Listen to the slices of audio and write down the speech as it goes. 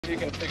You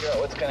can figure out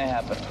what's going to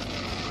happen.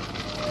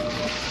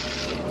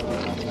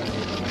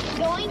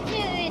 Going to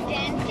the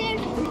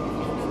dentist?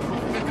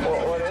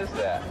 What is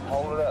that?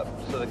 Hold it up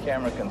so the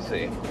camera can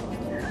see.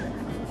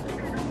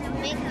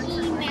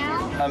 Mickey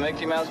Mouse? A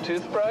Mickey Mouse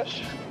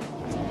toothbrush?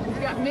 He's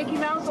got Mickey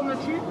Mouse on the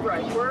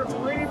toothbrush. Where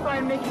do you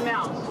find Mickey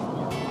Mouse?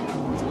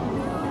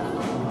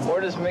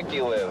 Where does Mickey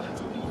live?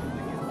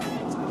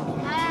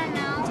 I don't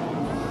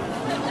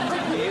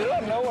know. You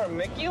don't know where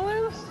Mickey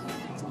lives?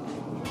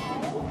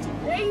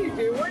 Yeah, you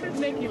do. Where does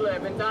Mickey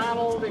live? And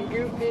Donald and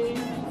Goofy?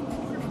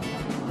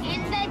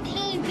 In the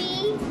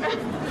TV?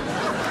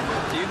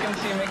 You can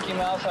see Mickey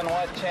Mouse on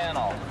what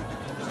channel?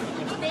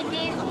 The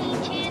Disney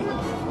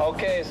Channel?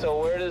 Okay, so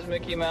where does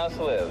Mickey Mouse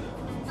live?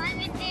 On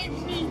the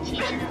Disney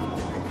Channel.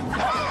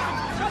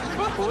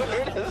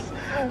 Where does...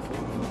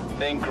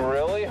 Think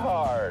really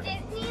hard.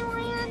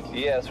 Disneyland?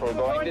 Yes, we're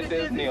going to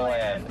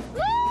Disneyland.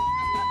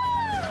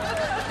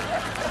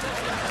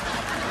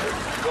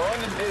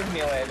 Going to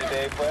Disneyland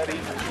today, buddy.